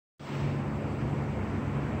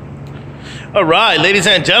All right, ladies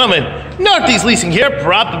and gentlemen, Northeast Leasing here,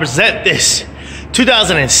 proud to present this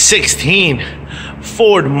 2016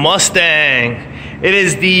 Ford Mustang. It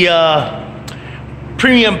is the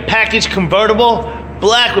premium package convertible,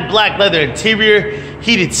 black with black leather interior,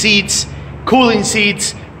 heated seats, cooling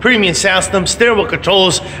seats, premium sound system, steering wheel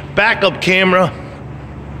controls, backup camera,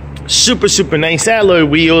 super nice alloy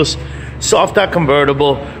wheels, soft top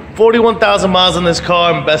convertible, 41,000 miles on this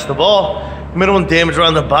car, and best of all, minimum damage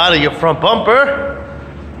around the body. Your front bumper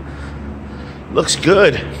looks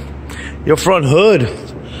good. Your front hood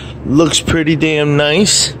looks pretty damn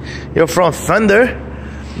nice. Your front fender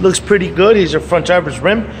looks pretty good. Here's your front driver's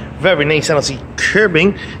rim, very nice. I don't see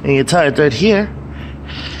curbing, and your tire thread here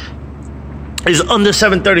is under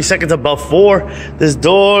 730 seconds above 4. This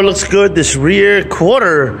door looks good. This rear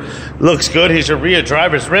quarter looks good. Here's your rear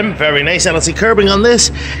driver's rim, very nice. I don't see curbing on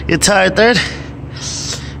this. Your tire thread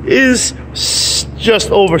is just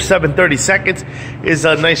over 730 seconds. Is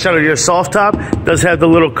a nice shot of your soft top. Does have the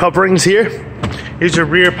little coverings here. Here's your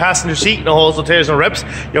rear passenger seat, no holes, no tears, no rips.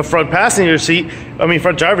 Your front passenger seat,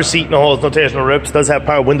 front driver's seat, no holes, no tears, no rips. Does have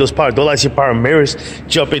power windows, power door lights, your power mirrors.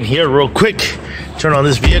 Jump in here real quick. Turn on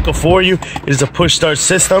this vehicle for you. It is a push start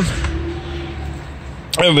system.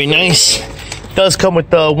 Very nice. Does come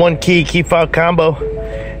with the 1 key fob combo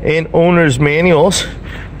and owner's manuals.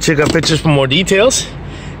 Check out pictures for more details.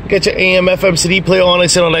 Got your AM, FM, CD player, all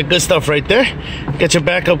nice and all that good stuff right there. Got your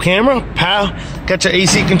backup camera, pow. Got your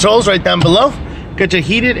AC controls right down below. Got your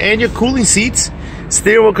heated and your cooling seats.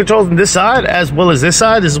 Steering wheel controls on this side as well as this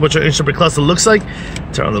side. This is what your instrument cluster looks like.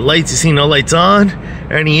 Turn on the lights, you see no lights on.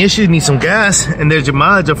 Any issues, need some gas. And there's your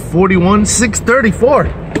mileage of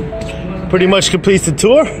 41,634. Pretty much completes the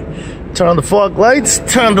tour. Turn on the fog lights,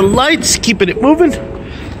 turn on the lights, keeping it moving.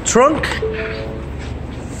 Trunk.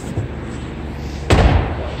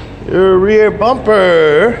 Your rear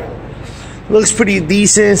bumper looks pretty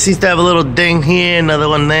decent. Seems to have a little ding here, another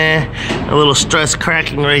one there, a little stress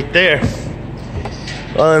cracking right there.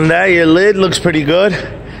 Other than that, your lid looks pretty good.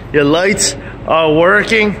 Your lights are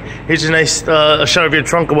working. Here's a nice shot of your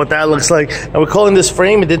trunk and what that looks like. Now we're calling this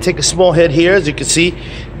frame. It did take a small hit here, as you can see.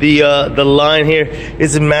 The line here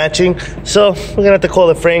isn't matching, so we're gonna have to call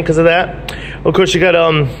it frame because of that. Of course, you got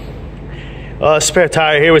spare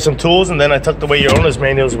tire here with some tools, and then I tucked away your owner's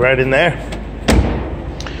manuals right in there.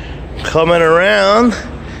 Coming around,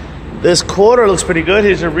 this quarter looks pretty good.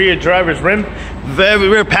 Here's your rear driver's rim,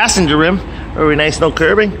 rear passenger rim, very nice, no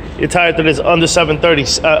curbing. Your tire thread is under 730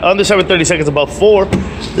 seconds above 4.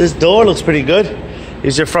 This door looks pretty good.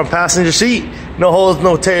 Here's your front passenger seat, no holes,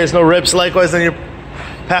 no tears, no rips. Likewise on your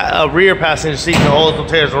rear passenger seat, no holes, no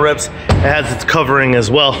tears, no rips. It has its covering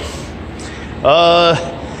as well.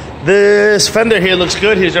 This fender here looks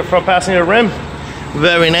good. Here's your front passenger rim.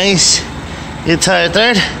 Very nice. Your tire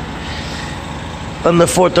thread. Under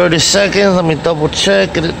 430 seconds. Let me double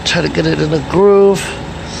check. Try to get it in a groove.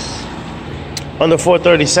 Under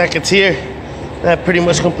 430 seconds here. That pretty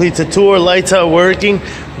much completes the tour. Lights are working.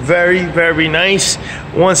 Very nice.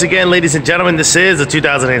 Once again, ladies and gentlemen, this is a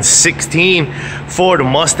 2016 Ford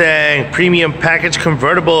Mustang Premium Package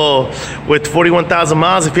Convertible with 41,000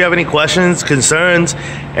 miles. If you have any questions, concerns,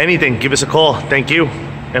 anything, give us a call. Thank you,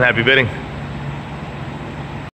 and happy bidding.